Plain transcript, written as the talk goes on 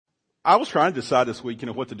I was trying to decide this week,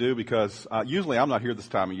 what to do because usually I'm not here this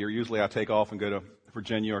time of year. Usually I take off and go to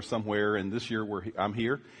Virginia or somewhere, and this year I'm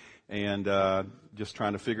here and just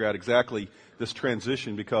trying to figure out exactly this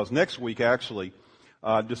transition because next week actually,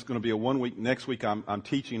 just going to be a 1 week. Next week I'm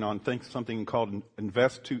teaching on something called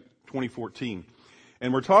Invest 2014.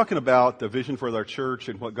 And we're talking about the vision for our church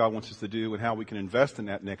and what God wants us to do and how we can invest in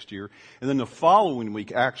that next year. And then the following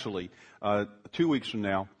week, actually, 2 weeks from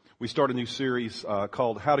now, we start a new series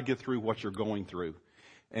called How to Get Through What You're Going Through.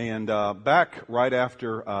 And back right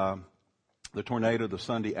after the tornado, the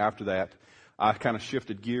Sunday after that, I kind of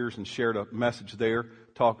shifted gears and shared a message there,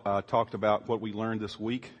 talked about what we learned this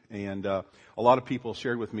week. And a lot of people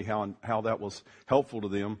shared with me how that was helpful to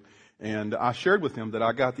them. And I shared with them that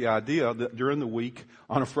I got the idea that during the week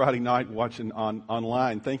on a Friday night watching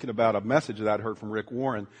online, thinking about a message that I'd heard from Rick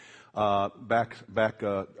Warren back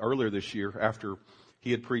earlier this year after he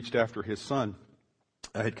had preached after his son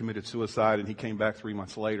had committed suicide, and he came back 3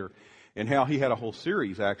 months later, and how he had a whole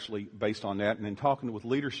series actually based on that. And in talking with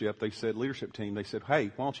leadership team, they said,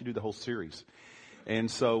 hey, why don't you do the whole series? And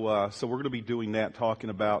so we're going to be doing that, talking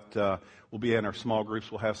about, we'll be in our small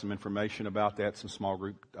groups. We'll have some information about that, some small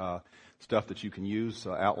group stuff that you can use,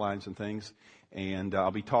 outlines and things. And I'll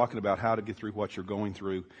be talking about how to get through what you're going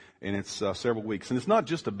through. And it's several weeks. And it's not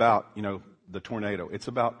just about, the tornado. It's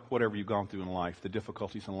about whatever you've gone through in life, the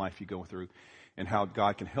difficulties in life you go through, and how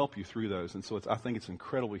God can help you through those. And so I think it's an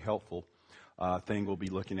incredibly helpful thing we'll be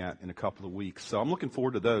looking at in a couple of weeks. So I'm looking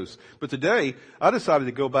forward to those. But today, I decided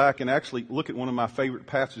to go back and actually look at one of my favorite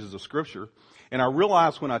passages of Scripture. And I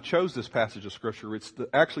realized when I chose this passage of Scripture, it's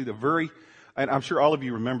actually the very, and I'm sure all of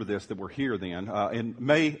you remember this, that we're here then, in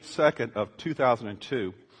May 2nd of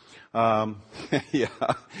 2002. Yeah,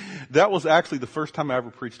 that was actually the first time I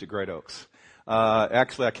ever preached at Great Oaks.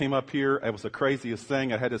 Actually, I came up here. It was the craziest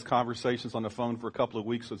thing. I had these conversations on the phone for a couple of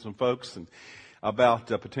weeks with some folks and about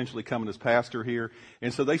potentially coming as pastor here.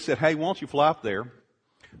 And so they said, hey, why don't you fly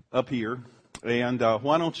up here, and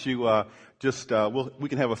why don't you we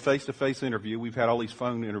can have a face-to-face interview. We've had all these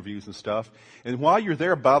phone interviews and stuff. And while you're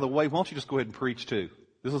there, by the way, why don't you just go ahead and preach too?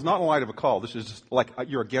 This is not in light of a call. This is just like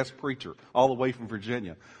you're a guest preacher all the way from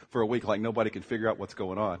Virginia for a week, like nobody can figure out what's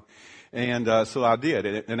going on. And so I did.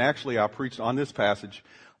 And actually, I preached on this passage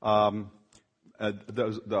the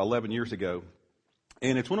 11 years ago.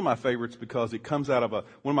 And it's one of my favorites because it comes out of one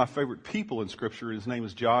of my favorite people in Scripture, and his name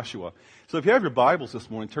is Joshua. So if you have your Bibles this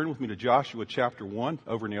morning, turn with me to Joshua chapter 1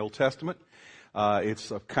 over in the Old Testament.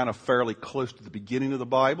 It's kind of fairly close to the beginning of the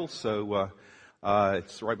Bible, so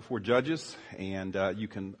it's right before Judges, and you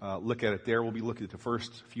can look at it there. We'll be looking at the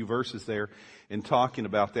first few verses there and talking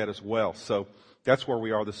about that as well. So that's where we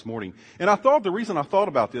are this morning. And the reason I thought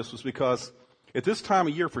about this was because at this time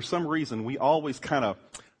of year, for some reason, we always kind of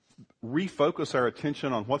refocus our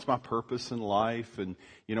attention on what's my purpose in life and,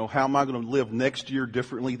 how am I going to live next year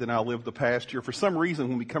differently than I lived the past year. For some reason,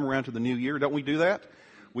 when we come around to the new year, don't we do that?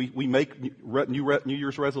 We make New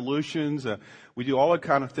Year's resolutions. We do all that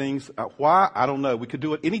kind of things. Why? I don't know. We could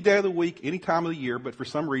do it any day of the week, any time of the year, but for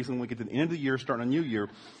some reason, when we get to the end of the year, starting a new year,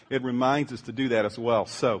 it reminds us to do that as well.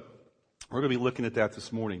 So we're going to be looking at that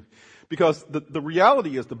this morning. Because the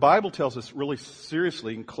reality is the Bible tells us really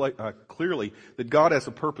seriously and clearly that God has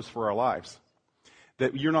a purpose for our lives.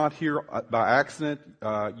 That you're not here by accident.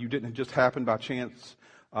 You didn't just happen by chance.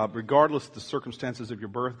 Regardless of the circumstances of your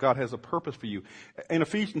birth, God has a purpose for you. In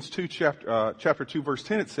Ephesians 2, chapter 2, verse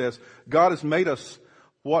 10, it says, God has made us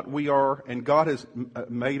what we are, and God has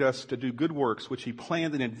made us to do good works, which He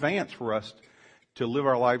planned in advance for us to live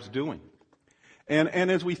our lives doing.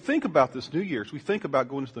 And as we think about this New Year, as we think about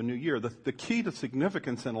going into the new year, the key to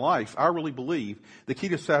significance in life, I really believe, the key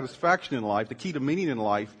to satisfaction in life, the key to meaning in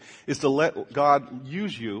life, is to let God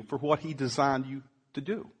use you for what He designed you to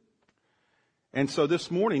do. And so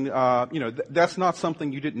this morning, that's not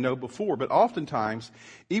something you didn't know before, but oftentimes,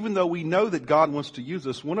 even though we know that God wants to use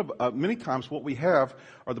us, many times what we have,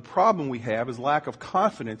 or the problem we have, is lack of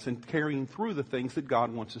confidence in carrying through the things that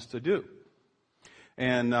God wants us to do.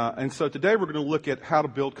 And so today we're going to look at how to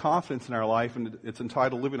build confidence in our life, and it's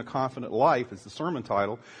entitled Living a Confident Life. It's the sermon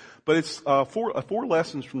title. But it's four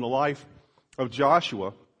lessons from the life of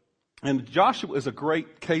Joshua. And Joshua is a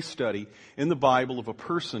great case study in the Bible of a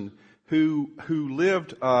person who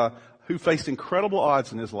faced incredible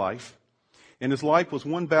odds in his life. And his life was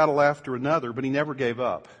one battle after another, but he never gave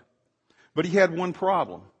up. But he had one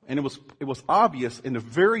problem. And it was obvious in the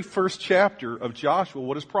very first chapter of Joshua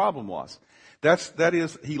what his problem was. That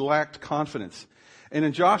is, he lacked confidence. And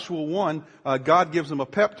in Joshua 1, God gives him a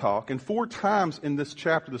pep talk. And 4 times in this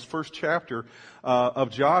chapter, this first chapter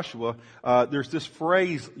of Joshua, there's this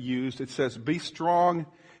phrase used. It says, be strong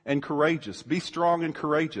and courageous. Be strong and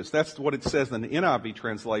courageous. That's what it says in the NIV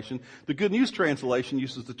translation. The Good News translation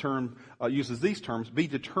uses these terms: be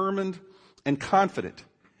determined and confident.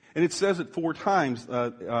 And it says it 4 times.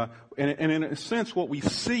 And in a sense, what we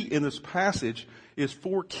see in this passage is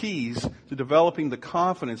 4 keys to developing the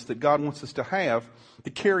confidence that God wants us to have to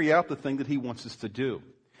carry out the thing that He wants us to do.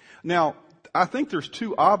 Now, I think there's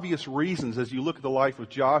 2 obvious reasons as you look at the life of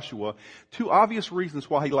Joshua, 2 obvious reasons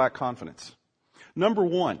why he lacked confidence. Number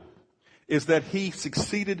 1 is that he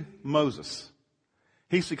succeeded Moses.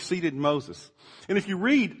 He succeeded Moses. And if you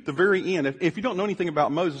read the very end, if you don't know anything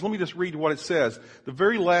about Moses, let me just read what it says. The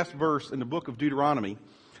very last verse in the book of Deuteronomy,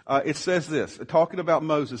 it says this, talking about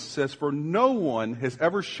Moses, it says, "For no one has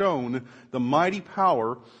ever shown the mighty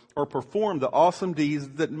power or performed the awesome deeds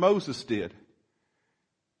that Moses did."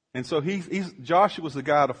 And so Joshua's the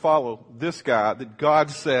guy to follow, this guy that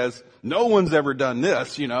God says, no one's ever done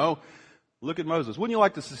this, Look at Moses. Wouldn't you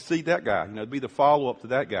like to succeed that guy? To be the follow-up to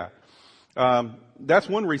that guy. That's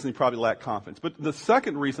one reason he probably lacked confidence. But the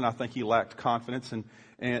second reason I think he lacked confidence in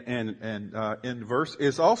the verse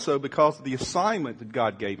is also because of the assignment that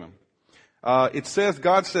God gave him.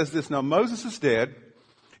 God says this, "Now Moses is dead,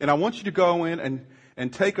 and I want you to go in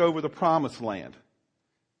and take over the promised land."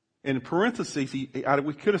 In parentheses,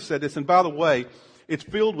 we could have said this, and by the way, it's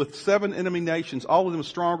filled with 7 enemy nations, all of them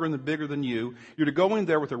stronger and bigger than you. You're to go in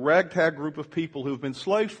there with a ragtag group of people who have been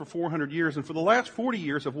slaves for 400 years, and for the last 40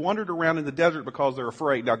 years have wandered around in the desert because they're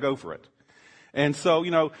afraid. Now go for it. And so,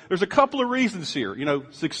 there's a couple of reasons here.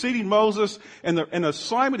 Succeeding Moses, and the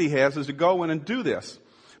assignment he has is to go in and do this.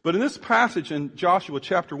 But in this passage in Joshua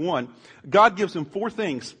chapter 1, God gives him 4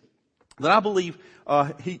 things that I believe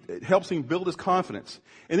it helps him build his confidence.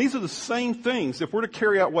 And these are the same things if we're to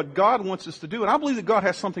carry out what God wants us to do. And I believe that God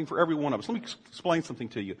has something for every one of us. Let me explain something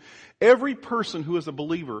to you. Every person who is a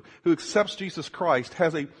believer, who accepts Jesus Christ,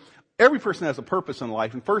 every person has a purpose in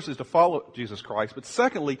life. And first is to follow Jesus Christ. But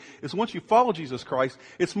secondly is once you follow Jesus Christ,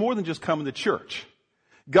 it's more than just coming to church.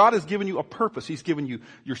 God has given you a purpose. He's given you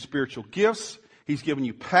your spiritual gifts. He's given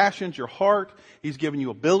you passions, your heart. He's given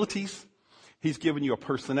you abilities. He's given you a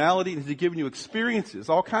personality, and He's given you experiences,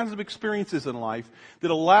 all kinds of experiences in life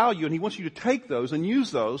that allow you, and He wants you to take those and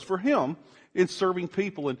use those for Him in serving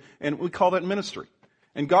people, and we call that ministry.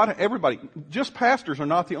 And God, everybody, just pastors are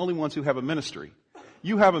not the only ones who have a ministry.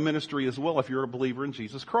 You have a ministry as well if you're a believer in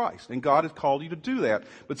Jesus Christ, and God has called you to do that.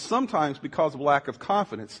 But sometimes, because of lack of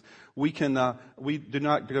confidence, we do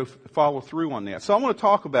not go follow through on that. So I want to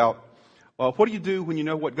talk about what do you do when you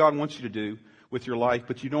know what God wants you to do with your life,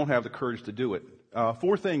 but you don't have the courage to do it.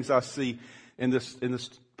 4 things I see in this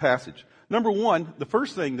passage. Number 1, the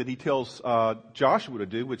first thing that he tells Joshua to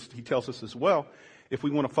do, which he tells us as well, if we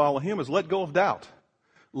want to follow him, is let go of doubt.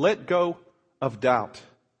 Let go of doubt.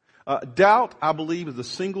 Doubt, I believe, is the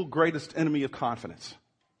single greatest enemy of confidence.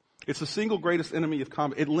 It's the single greatest enemy of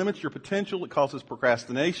confidence. It limits your potential. It causes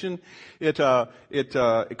procrastination. It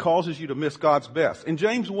causes you to miss God's best. In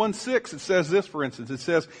James 1:6, it says this, for instance. It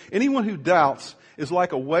says, "Anyone who doubts is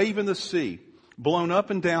like a wave in the sea, blown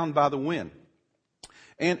up and down by the wind."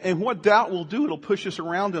 And what doubt will do, it'll push us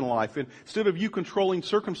around in life. And instead of you controlling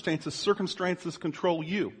circumstances, circumstances control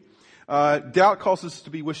you. Doubt causes us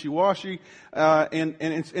to be wishy-washy. And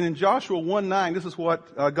in Joshua 1:9, this is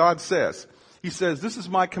what God says. He says, "This is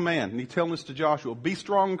my command," and He's telling this to Joshua, "Be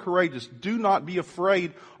strong and courageous. Do not be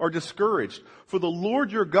afraid or discouraged. For the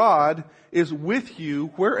Lord your God is with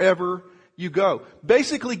you wherever you go."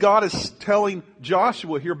 Basically, God is telling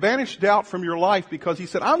Joshua here, banish doubt from your life, because He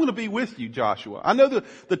said, I'm going to be with you, Joshua. I know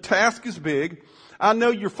the task is big. I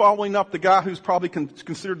know you're following up the guy who's probably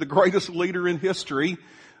considered the greatest leader in history.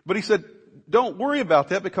 But He said, don't worry about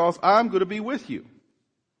that, because I'm going to be with you.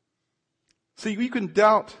 See, you can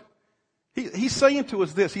doubt. He's saying to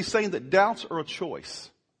us this. He's saying that doubts are a choice.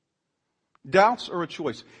 Doubts are a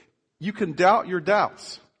choice. You can doubt your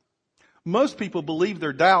doubts. Most people believe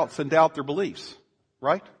their doubts and doubt their beliefs,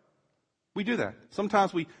 right? We do that.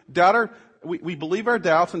 Sometimes we believe our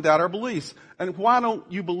doubts and doubt our beliefs. And why don't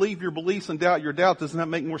you believe your beliefs and doubt your doubt? Doesn't that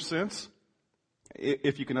make more sense?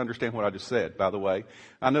 If you can understand what I just said, by the way.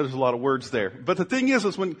 I know there's a lot of words there. But the thing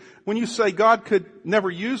is when you say God could never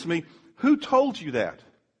use me, who told you that?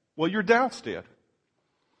 Well, your doubts did.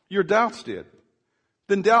 Your doubts did.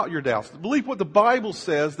 Then doubt your doubts. Believe what the Bible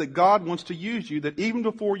says, that God wants to use you, that even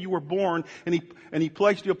before you were born and He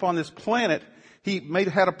placed you upon this planet, He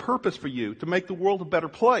had a purpose for you to make the world a better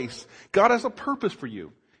place. God has a purpose for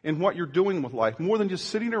you in what you're doing with life, more than just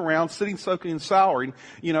sitting around, soaking and souring,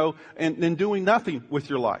 and doing nothing with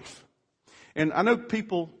your life. And I know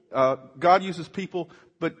people, God uses people,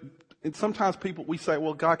 but sometimes we say,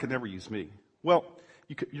 well, God could never use me. Well,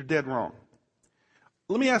 you're dead wrong.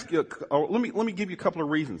 Let me ask you, let me give you a couple of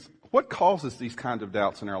reasons. What causes these kinds of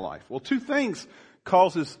doubts in our life? Well, two things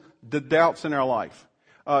causes the doubts in our life.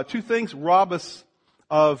 Two things rob us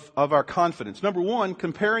of our confidence. Number one,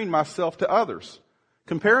 comparing myself to others.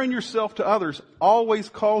 Comparing yourself to others always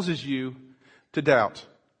causes you to doubt.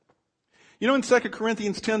 You know, in 2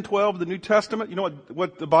 Corinthians 10:12, the New Testament, you know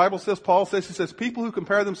what the Bible says? Paul says, he says, people who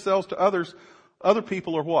compare themselves to other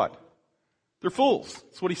people are what? They're fools.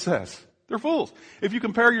 That's what he says. They're fools. If you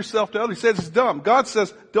compare yourself to others, he says it's dumb. God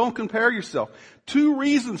says, don't compare yourself. Two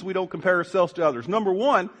reasons we don't compare ourselves to others. Number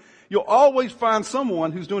one, you'll always find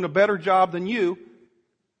someone who's doing a better job than you,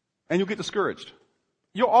 and you'll get discouraged.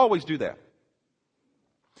 You'll always do that.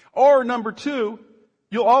 Or number two,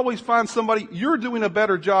 you'll always find somebody, you're doing a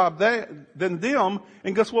better job than them,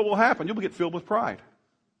 and guess what will happen? You'll get filled with pride.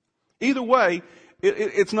 Either way,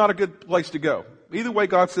 it's not a good place to go. Either way,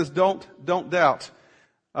 God says, don't doubt.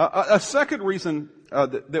 A second reason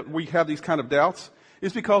that we have these kind of doubts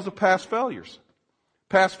is because of past failures.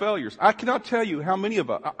 Past failures. I cannot tell you how many of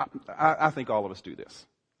us, I think all of us do this.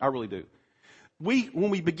 I really do. When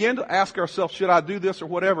we begin to ask ourselves, should I do this or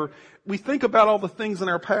whatever, we think about all the things in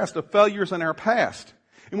our past, the failures in our past.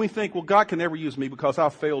 And we think, well, God can never use me because I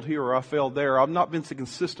failed here or I failed there. I've not been so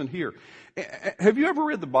consistent here. Have you ever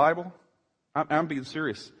read the Bible? I'm being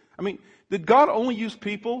serious. I mean, did God only use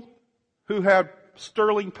people who had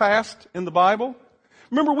sterling past in the Bible?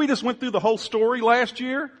 Remember we just went through the whole story last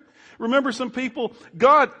year? Remember some people,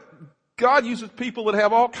 God uses people that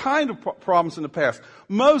have all kind of problems in the past.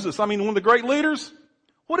 Moses, I mean, one of the great leaders.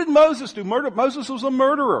 What did Moses do? Moses was a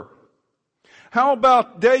murderer. How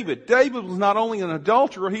about David? David was not only an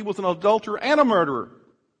adulterer, he was an adulterer and a murderer.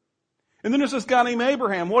 And then there's this guy named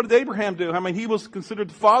Abraham. What did Abraham do? I mean, he was considered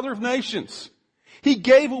the father of nations. He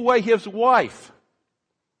gave away his wife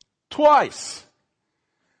twice.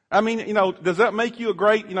 I mean, does that make you a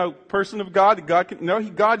great, person of God?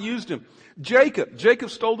 God used him. Jacob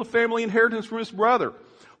stole the family inheritance from his brother.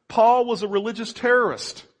 Paul was a religious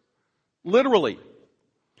terrorist. Literally.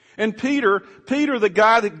 And Peter, the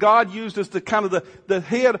guy that God used as the kind of the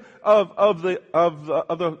head of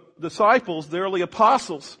the disciples, the early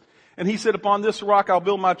apostles. And he said, upon this rock I'll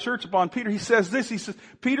build my church. Upon Peter, he says this. He says,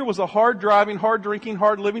 Peter was a hard-driving, hard-drinking,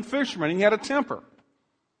 hard-living fisherman, and he had a temper.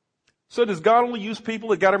 So does God only use people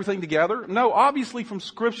that got everything together? No, obviously from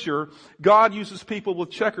Scripture, God uses people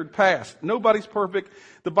with checkered past. Nobody's perfect.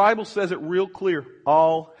 The Bible says it real clear.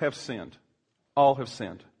 All have sinned. All have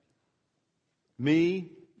sinned. Me,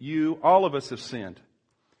 you, all of us have sinned.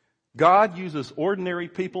 God uses ordinary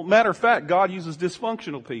people. Matter of fact, God uses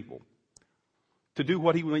dysfunctional people to do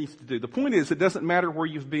what He needs to do. The point is, it doesn't matter where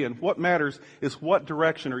you've been. What matters is what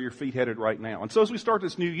direction are your feet headed right now. And so as we start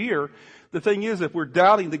this new year, the thing is, if we're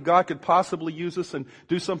doubting that God could possibly use us and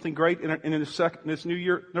do something great in this new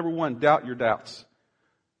year, number one, doubt your doubts.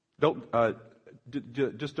 Don't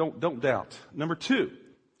doubt. Number two,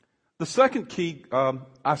 the second key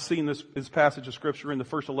I see in this passage of Scripture in the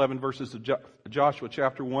first 11 verses of Joshua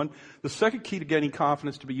chapter 1, the second key to gaining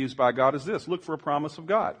confidence to be used by God is this: look for a promise of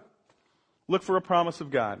God. Look for a promise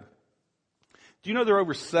of God. Do you know there are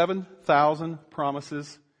over 7,000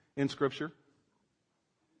 promises in Scripture?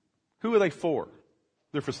 Who are they for?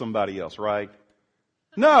 They're for somebody else, right?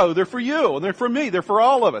 No, they're for you, and they're for me. They're for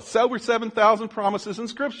all of us. Over 7,000 promises in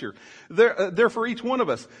Scripture. They're for each one of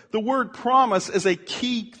us. The word promise is a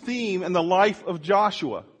key theme in the life of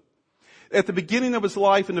Joshua. At the beginning of his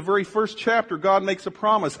life, in the very first chapter, God makes a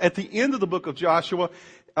promise. At the end of the book of Joshua,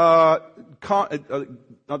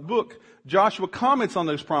 Joshua comments on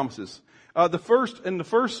those promises. The first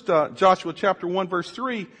Joshua chapter 1 verse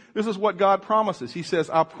 3, this is what God promises. He says,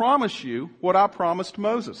 I promise you what I promised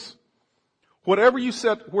Moses. Wherever you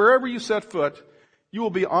set foot, you will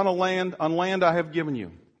be on land I have given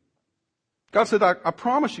you. God said, I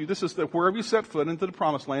promise you, this is that wherever you set foot into the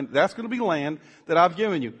promised land, that's going to be land that I've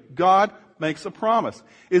given you. God makes a promise.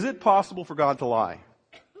 Is it possible for God to lie?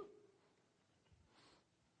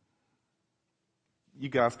 You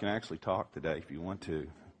guys can actually talk today if you want to.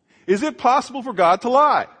 Is it possible for God to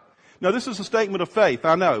lie? Now, this is a statement of faith,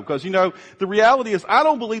 I know, because, the reality is I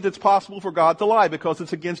don't believe it's possible for God to lie because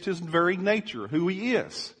it's against His very nature, who He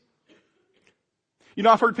is.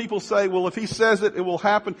 I've heard people say, well, if He says it, it will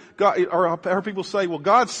happen. Or I've heard people say, well,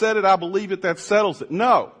 God said it, I believe it, that settles it.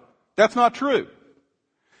 No, that's not true.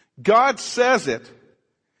 God says it.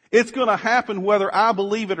 It's going to happen whether I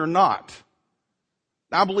believe it or not.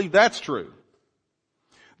 I believe that's true.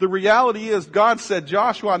 The reality is, God said,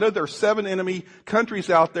 Joshua, I know there are 7 enemy countries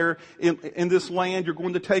out there in this land you're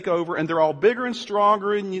going to take over, and they're all bigger and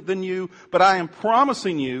stronger than you, but I am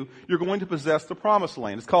promising you, you're going to possess the promised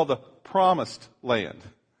land. It's called the promised land.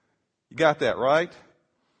 You got that, right?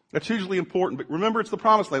 That's hugely important, but remember it's the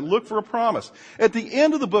promised land. Look for a promise. At the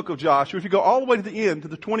end of the book of Joshua, if you go all the way to the end, to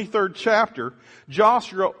the 23rd chapter,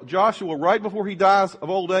 Joshua, right before he dies of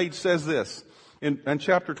old age, says this. In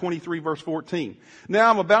chapter 23, verse 14. Now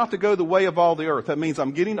I'm about to go the way of all the earth. That means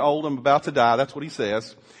I'm getting old, I'm about to die. That's what he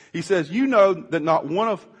says. He says, you know that not one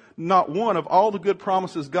of all the good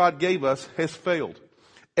promises God gave us has failed.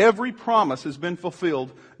 Every promise has been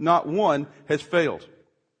fulfilled. Not one has failed.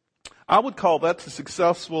 I would call that the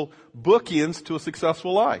successful bookends to a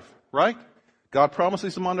successful life, right? God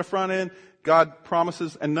promises them on the front end. God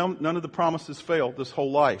promises, and none of the promises fail this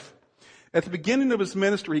whole life. At the beginning of his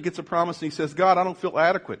ministry, he gets a promise and he says, God, I don't feel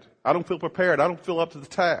adequate. I don't feel prepared. I don't feel up to the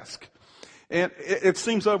task. And it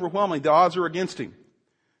seems overwhelming. The odds are against him.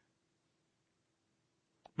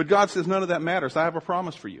 But God says, none of that matters. I have a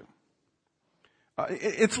promise for you.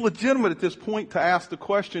 It's legitimate at this point to ask the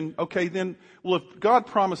question, okay, then, well, if God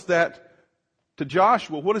promised that to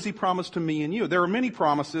Joshua, what does he promise to me and you? There are many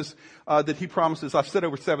promises that he promises. I've said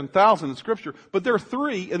over 7,000 in Scripture, but there are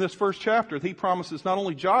 3 in this first chapter that he promises not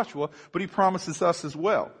only Joshua, but he promises us as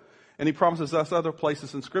well. And he promises us other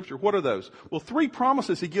places in Scripture. What are those? Well, 3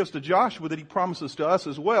 promises he gives to Joshua that he promises to us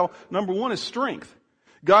as well. Number 1 is strength.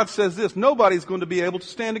 God says this, nobody's going to be able to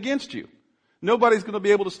stand against you. Nobody's going to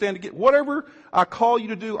be able to stand against. Whatever I call you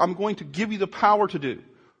to do, I'm going to give you the power to do.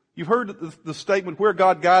 You've heard the statement, where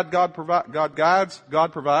God guides,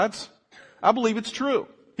 God provides. I believe it's true.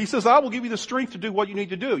 He says, I will give you the strength to do what you need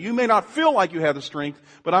to do. You may not feel like you have the strength,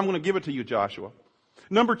 but I'm going to give it to you, Joshua.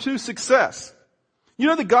 Number 2, success. You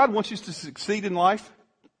know that God wants you to succeed in life?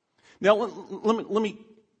 Now, let me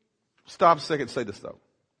stop a second and say this, though.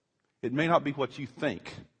 It may not be what you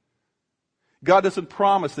think. God doesn't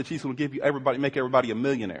promise that He's going to make everybody a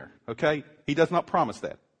millionaire, okay? He does not promise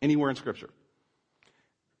that anywhere in Scripture.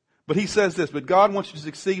 But He says this, but God wants you to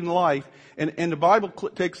succeed in life, and the Bible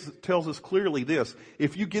tells us clearly this.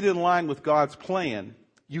 If you get in line with God's plan,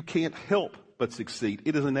 you can't help but succeed.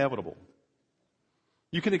 It is inevitable.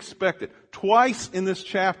 You can expect it. Twice in this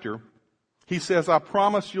chapter, He says, I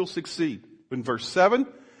promise you'll succeed. In verse 7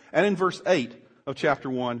 and in verse 8 of chapter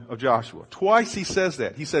 1 of Joshua. Twice He says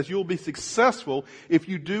that. He says, you'll be successful if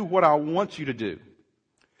you do what I want you to do.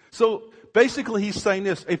 So basically He's saying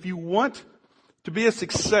this, if you want to be a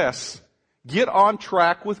success, get on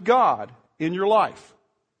track with God in your life.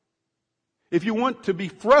 If you want to be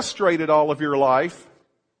frustrated all of your life,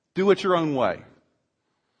 do it your own way.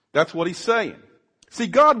 That's what He's saying. See,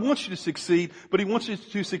 God wants you to succeed, but He wants you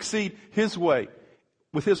to succeed His way,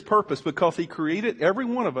 with His purpose, because He created every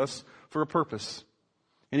one of us for a purpose.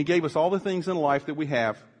 And He gave us all the things in life that we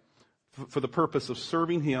have for the purpose of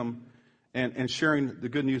serving Him and sharing the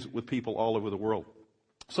good news with people all over the world.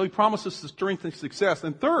 So He promises the strength and success.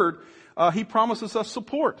 And third, He promises us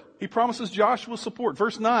support. He promises Joshua support.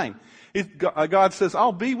 Verse 9, God says,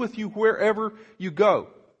 I'll be with you wherever you go.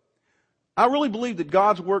 I really believe that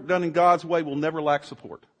God's work done in God's way will never lack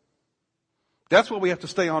support. That's why we have to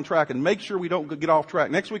stay on track and make sure we don't get off track.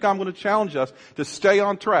 Next week I'm going to challenge us to stay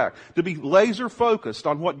on track, to be laser focused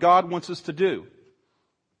on what God wants us to do.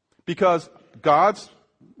 Because God's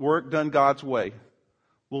work done God's way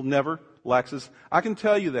will never lack us. I can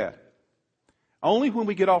tell you that. Only when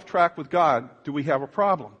we get off track with God do we have a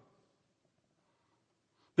problem.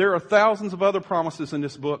 There are thousands of other promises in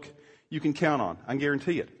this book you can count on. I can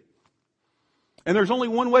guarantee it. And there's only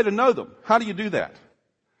one way to know them. How do you do that?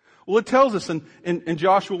 Well, it tells us in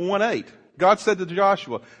Joshua 1:8. God said to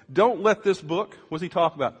Joshua, don't let this book, what does He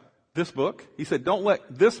talk about? This book. He said, don't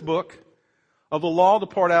let this book of the law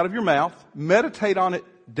depart out of your mouth. Meditate on it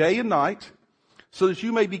day and night, so that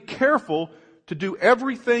you may be careful to do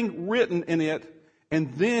everything written in it,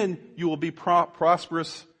 and then you will be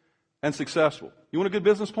prosperous and successful. You want a good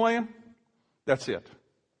business plan? That's it.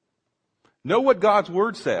 Know what God's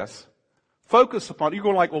Word says. Focus upon it. You're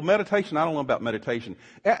going like, well, meditation, I don't know about meditation.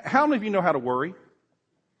 How many of you know how to worry?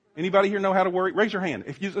 Anybody here know how to worry? Raise your hand.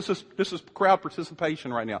 This is crowd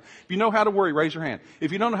participation right now. If you know how to worry, raise your hand.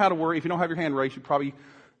 If you don't know how to worry, if you don't have your hand raised, you probably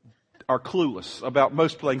are clueless about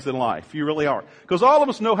most things in life. You really are. Because all of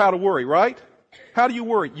us know how to worry, right? How do you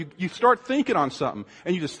worry? You start thinking on something,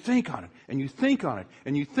 and you just think on it, and you think on it,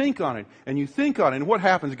 and you think on it, and you think on it, and what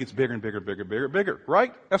happens? It gets bigger and bigger, bigger, bigger, bigger,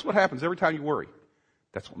 right? That's what happens every time you worry.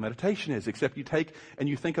 That's what meditation is, except you take and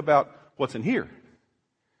you think about what's in here.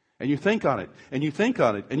 And you think on it, and you think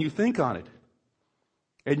on it, and you think on it.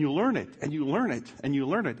 And you learn it, and you learn it, and you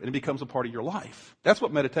learn it, and it becomes a part of your life. That's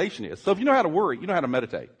what meditation is. So if you know how to worry, you know how to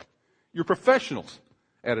meditate. You're professionals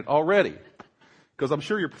at it already. Because I'm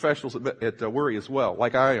sure you're professionals at worry as well,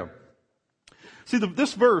 like I am. See,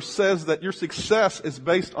 this verse says that your success is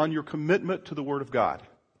based on your commitment to the Word of God.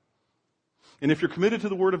 And if you're committed to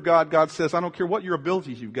the Word of God, God says, I don't care what your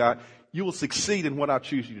abilities you've got, you will succeed in what I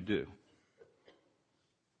choose you to do.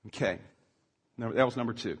 Okay. Now, that was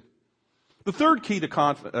number 2. The third key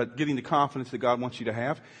to getting the confidence that God wants you to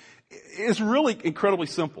have is really incredibly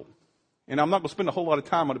simple. And I'm not going to spend a whole lot of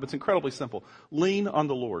time on it, but it's incredibly simple. Lean on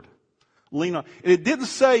the Lord. Lean on. And it didn't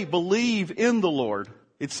say believe in the Lord.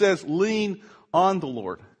 It says lean on the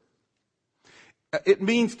Lord. It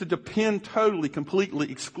means to depend totally,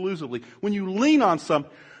 completely, exclusively. When you lean on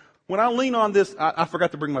when I lean on this, I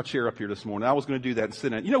forgot to bring my chair up here this morning. I was going to do that and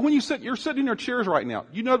sit in it. You know, when you're sitting in your chairs right now.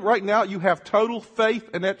 You know right now you have total faith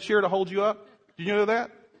in that chair to hold you up? Do you know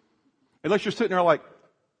that? Unless you're sitting there like,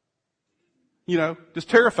 just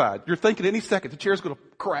terrified. You're thinking any second the chair's going to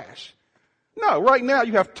crash. No, right now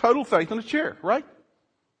you have total faith in the chair, right?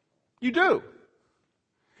 You do.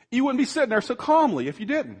 You wouldn't be sitting there so calmly if you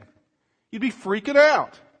didn't. You'd be freaking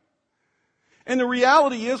out. And the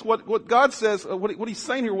reality is what God says, what he's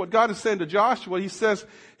saying here, what God is saying to Joshua, he's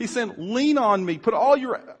saying, lean on me, put all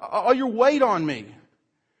your weight on me.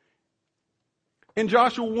 In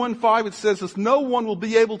Joshua 1:5 it says this, no one will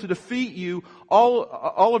be able to defeat you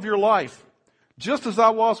all of your life. Just as I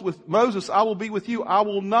was with Moses, I will be with you. I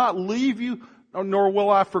will not leave you, nor will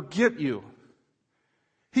I forget you.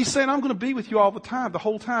 He's saying, I'm going to be with you all the time, the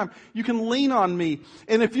whole time. You can lean on me.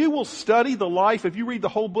 And if you will study the life, if you read the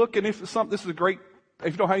whole book, and this is a great,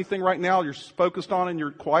 if you don't have anything right now you're focused on in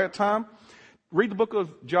your quiet time, read the book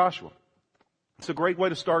of Joshua. It's a great way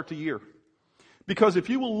to start the year. Because if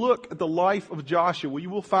you will look at the life of Joshua, you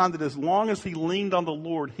will find that as long as he leaned on the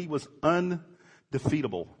Lord, he was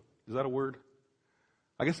undefeatable. Is that a word?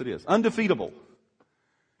 I guess it is. Undefeatable.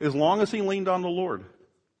 As long as he leaned on the Lord.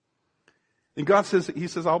 And God says, he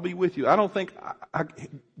says, I'll be with you. I don't think,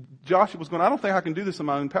 Joshua was going, I don't think I can do this in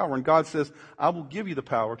my own power. And God says, I will give you the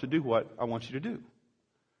power to do what I want you to do.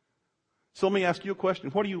 So let me ask you a question.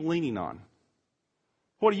 What are you leaning on?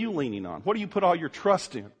 What are you leaning on? What do you put all your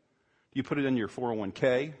trust in? Do you put it in your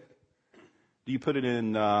 401k? Do you put it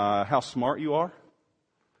in how smart you are?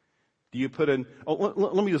 Do you put in,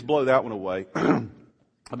 let me just blow that one away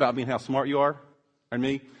about being how smart you are and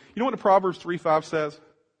me. You know what the Proverbs 3:5 says?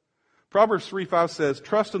 Proverbs 3:5 says,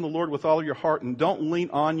 trust in the Lord with all of your heart and don't lean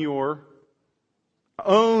on your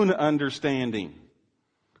own understanding.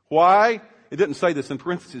 Why? It didn't say this in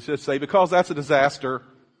parentheses. It says, because that's a disaster.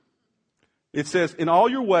 It says, in all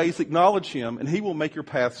your ways acknowledge him and he will make your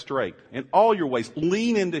path straight. In all your ways,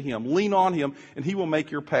 lean into him, lean on him, and he will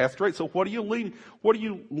make your path straight. So what are you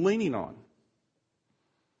leaning on?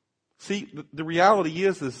 See, the reality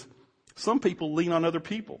is some people lean on other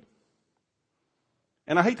people.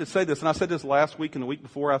 And I hate to say this, and I said this last week and the week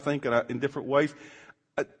before, I think, in different ways.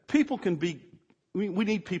 People can be, we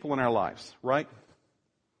need people in our lives, right?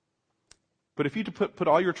 But if you put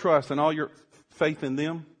all your trust and all your faith in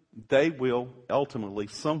them, they will ultimately,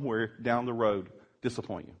 somewhere down the road,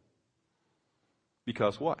 disappoint you.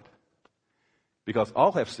 Because what? Because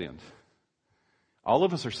all have sinned. All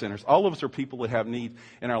of us are sinners. All of us are people that have need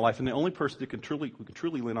in our life. And the only person that we can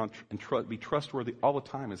truly lean on and be trustworthy all the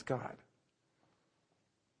time is God.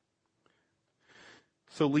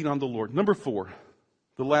 So lean on the Lord. Number 4,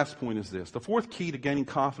 the last point is this. The fourth key to gaining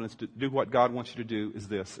confidence to do what God wants you to do is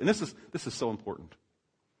this. And this is so important.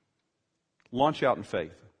 Launch out in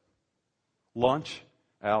faith. Launch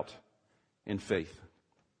out in faith.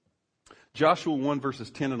 Joshua 1 verses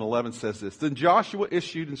 10 and 11 says this. Then Joshua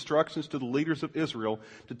issued instructions to the leaders of Israel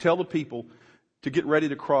to tell the people to get ready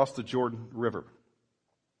to cross the Jordan River.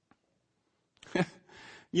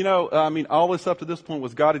 All this up to this point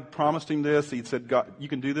was God had promised him this. He'd said, God, you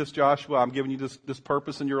can do this, Joshua. I'm giving you this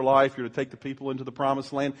purpose in your life. You're to take the people into the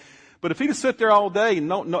promised land. But if he'd have sat there all day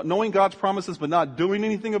knowing God's promises but not doing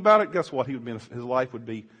anything about it, guess what? His life would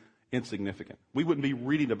be insignificant. We wouldn't be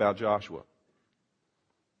reading about Joshua.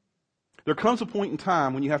 There comes a point in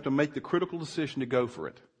time when you have to make the critical decision to go for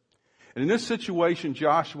it. And in this situation,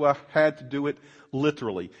 Joshua had to do it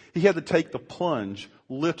literally. He had to take the plunge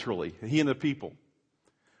literally, he and the people.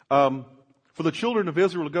 For the children of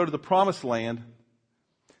Israel to go to the promised land,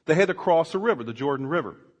 they had to cross a river, the Jordan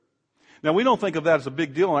River. Now, we don't think of that as a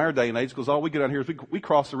big deal in our day and age because all we get down here is we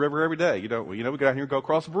cross the river every day. We go out here and go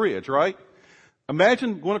across the bridge, right?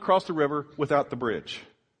 Imagine going across the river without the bridge.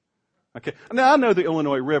 Okay. Now I know the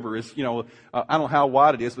Illinois River is, I don't know how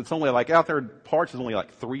wide it is, but it's only like out there in parts is only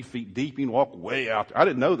like 3 feet deep. You can walk way out there. I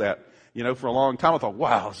didn't know that, for a long time. I thought,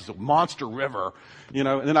 wow, this is a monster river,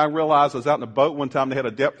 and then I realized I was out in a boat one time. They had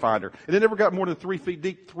a depth finder and it never got more than 3 feet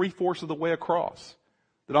deep, 3/4 of the way across.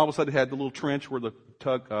 Then all of a sudden it had the little trench where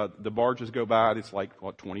the barges go by. And it's like,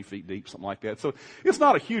 20 feet deep, something like that. So it's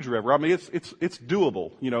not a huge river. I mean, it's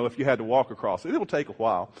doable, if you had to walk across it. It'll take a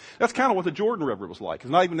while. That's kind of what the Jordan River was like. It's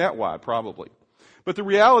not even that wide, probably. But the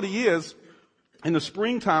reality is, in the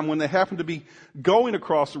springtime, when they happen to be going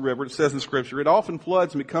across the river, it says in Scripture, it often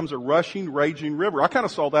floods and becomes a rushing, raging river. I kind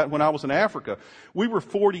of saw that when I was in Africa. We were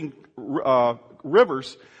fording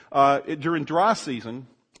rivers during dry season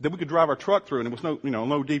that we could drive our truck through, and it was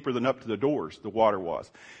no deeper than up to the doors, the water was.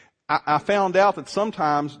 I found out that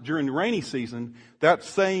sometimes during the rainy season, that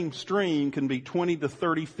same stream can be 20 to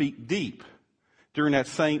 30 feet deep. During that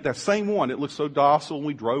same one, it looked so docile, and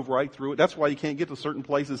we drove right through it. That's why you can't get to certain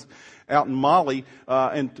places out in Mali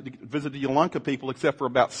and to visit the Yolunka people except for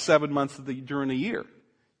about 7 months during the year.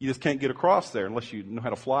 You just can't get across there unless you know how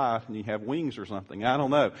to fly and you have wings or something. I don't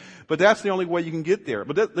know. But that's the only way you can get there.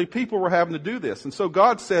 But the people were having to do this. And so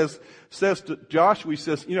God says to Joshua, he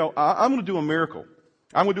says, I'm going to do a miracle.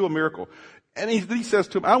 I'm going to do a miracle. And he says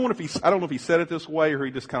to him, I don't know if he said it this way or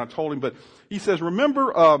he just kind of told him, but he says,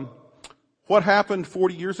 remember what happened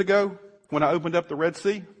 40 years ago when I opened up the Red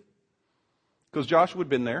Sea? Because Joshua had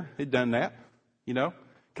been there. He'd done that, kind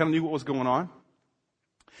of knew what was going on.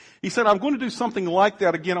 He said, I'm going to do something like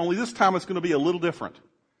that again, only this time it's going to be a little different.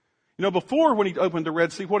 Before when he opened the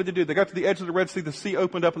Red Sea, what did they do? They got to the edge of the Red Sea, the sea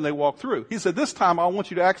opened up and they walked through. He said, this time I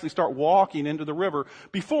want you to actually start walking into the river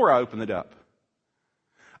before I open it up.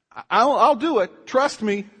 I'll do it. Trust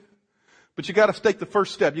me. But you got to take the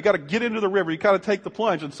first step. You got to get into the river. You got to take the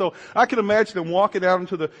plunge. And so I can imagine them walking out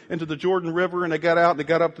into the Jordan River, and they got out and they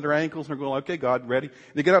got up to their ankles and they're going, okay, God, ready.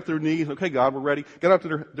 And they get up to their knees. Okay, God, we're ready. Get up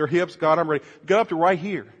to their hips. God, I'm ready. Get up to right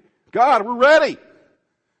here. God, we're ready.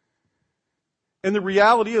 And the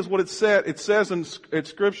reality is what it says in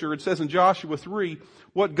Scripture, it says in Joshua 3,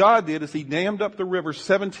 what God did is He dammed up the river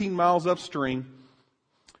 17 miles upstream.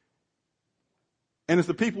 And as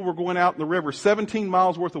the people were going out in the river, 17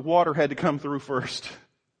 miles worth of water had to come through first.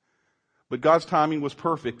 But God's timing was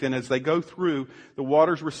perfect. And as they go through, the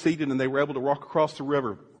waters receded and they were able to walk across the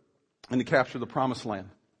river and to capture the promised land.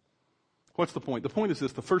 What's the point? The point is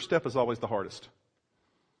this: the first step is always the hardest.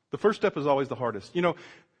 The first step is always the hardest.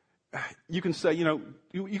 You can say,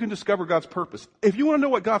 you can discover God's purpose. If you want to know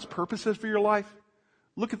what God's purpose is for your life,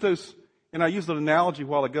 look at those. And I used an analogy a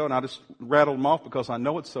while ago, and I just rattled them off because I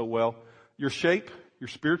know it so well. Your shape, your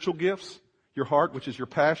spiritual gifts, your heart, which is your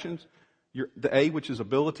passions, the A, which is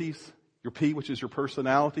abilities, your P, which is your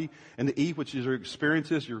personality, and the E, which is your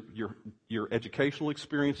experiences, your educational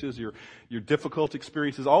experiences, your difficult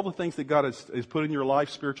experiences, all the things that God has put in your life,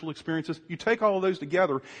 spiritual experiences. You take all of those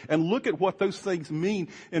together and look at what those things mean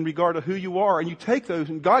in regard to who you are, and you take those,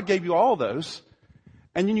 and God gave you all those,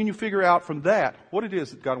 and then you figure out from that what it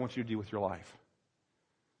is that God wants you to do with your life.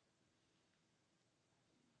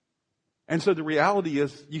 And so the reality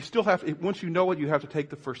is, you still have to, once you know it, you have to take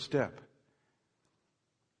the first step.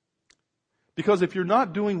 Because if you're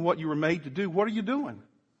not doing what you were made to do, what are you doing?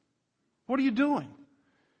 What are you doing?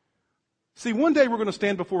 See, one day we're going to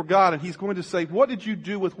stand before God and He's going to say, what did you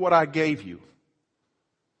do with what I gave you?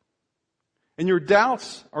 And your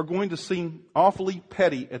doubts are going to seem awfully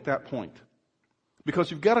petty at that point.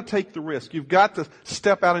 Because you've got to take the risk. You've got to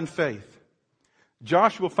step out in faith.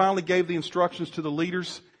 Joshua finally gave the instructions to the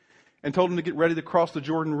leaders and told them to get ready to cross the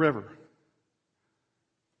Jordan River.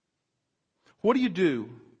 What do you do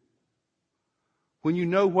when you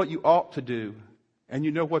know what you ought to do and you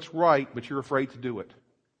know what's right, but you're afraid to do it?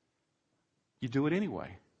 You do it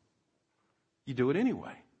anyway. You do it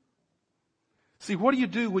anyway. See, what do you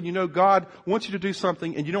do when you know God wants you to do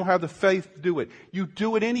something and you don't have the faith to do it? You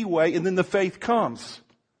do it anyway, and then the faith comes.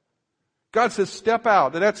 God says, step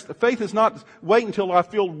out. Faith is not wait until I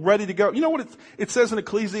feel ready to go. You know what it says in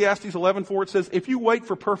Ecclesiastes 11:4? It says, if you wait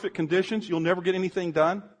for perfect conditions, you'll never get anything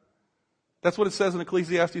done. That's what it says in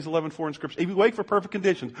Ecclesiastes 11:4 in Scripture. If you wait for perfect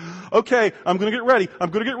conditions, okay, I'm going to get ready.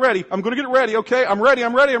 I'm going to get ready. I'm going to get ready. Okay, I'm ready.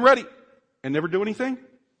 And never do anything.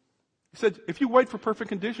 He said, if you wait for perfect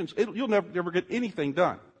conditions, you'll never get anything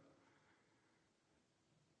done.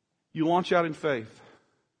 You launch out in faith,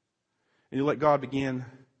 and you let God begin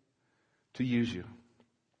to use you.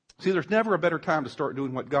 See, there's never a better time to start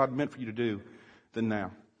doing what God meant for you to do than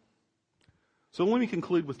now. So let me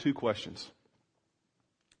conclude with 2 questions.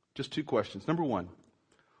 Just 2 questions. Number 1,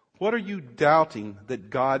 what are you doubting that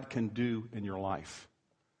God can do in your life?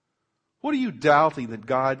 What are you doubting that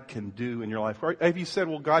God can do in your life? Or have you said,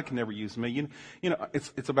 well, God can never use me? You know,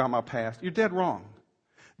 it's about my past. You're dead wrong.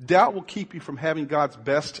 Doubt will keep you from having God's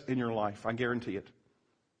best in your life. I guarantee it.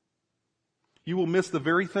 You will miss the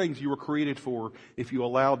very things you were created for if you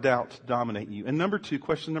allow doubt to dominate you. And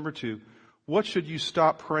question number two, what should you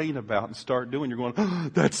stop praying about and start doing? You're going,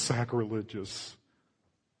 oh, that's sacrilegious.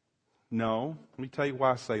 No, let me tell you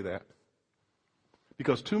why I say that.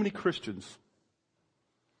 Because too many Christians,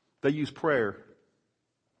 they use prayer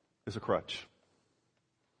as a crutch.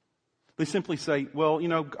 They simply say, well, you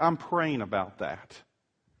know, I'm praying about that.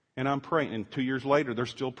 And I'm praying. And 2 years later, they're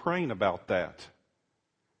still praying about that.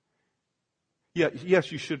 Yeah,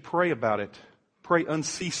 yes, you should pray about it. Pray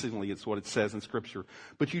unceasingly, it's what it says in Scripture.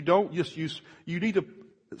 But you don't just you need to,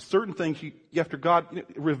 certain things after God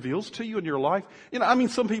reveals to you in your life. You know, I mean,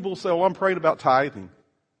 some people say, oh, I'm praying about tithing.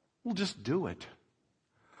 Well, just do it.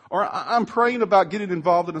 Or I'm praying about getting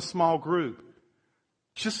involved in a small group.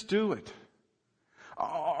 Just do it.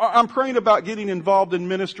 I'm praying about getting involved in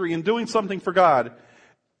ministry and doing something for God.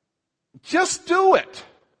 Just do it.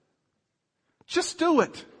 Just do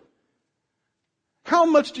it. How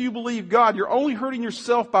much do you believe God? You're only hurting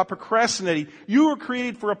yourself by procrastinating. You were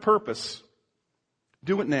created for a purpose.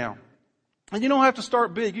 Do it now. And you don't have to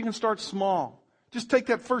start big. You can start small. Just take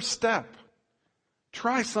that first step.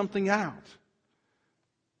 Try something out.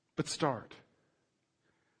 But start.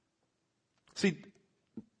 See,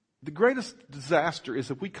 the greatest disaster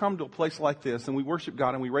is if we come to a place like this and we worship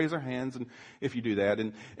God and we raise our hands, and if you do that,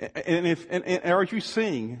 or if you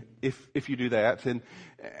sing, if you do that, and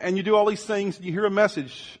you do all these things, you hear a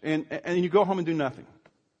message, and you go home and do nothing.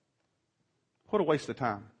 What a waste of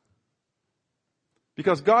time.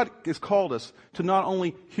 Because God has called us to not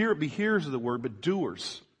only be hearers of the word, but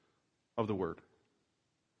doers of the word.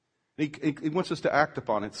 He wants us to act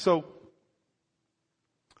upon it. So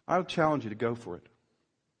I would challenge you to go for it.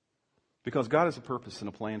 Because God has a purpose and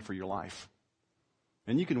a plan for your life.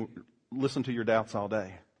 And you can listen to your doubts all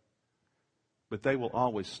day. But they will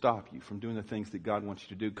always stop you from doing the things that God wants you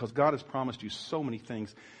to do. Because God has promised you so many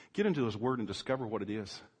things. Get into His Word and discover what it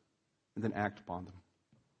is. And then act upon them.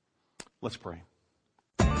 Let's pray.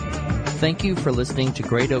 Thank you for listening to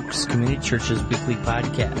Great Oaks Community Church's weekly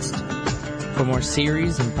podcast. For more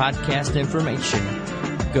series and podcast information,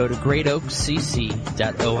 go to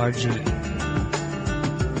greatoakscc.org.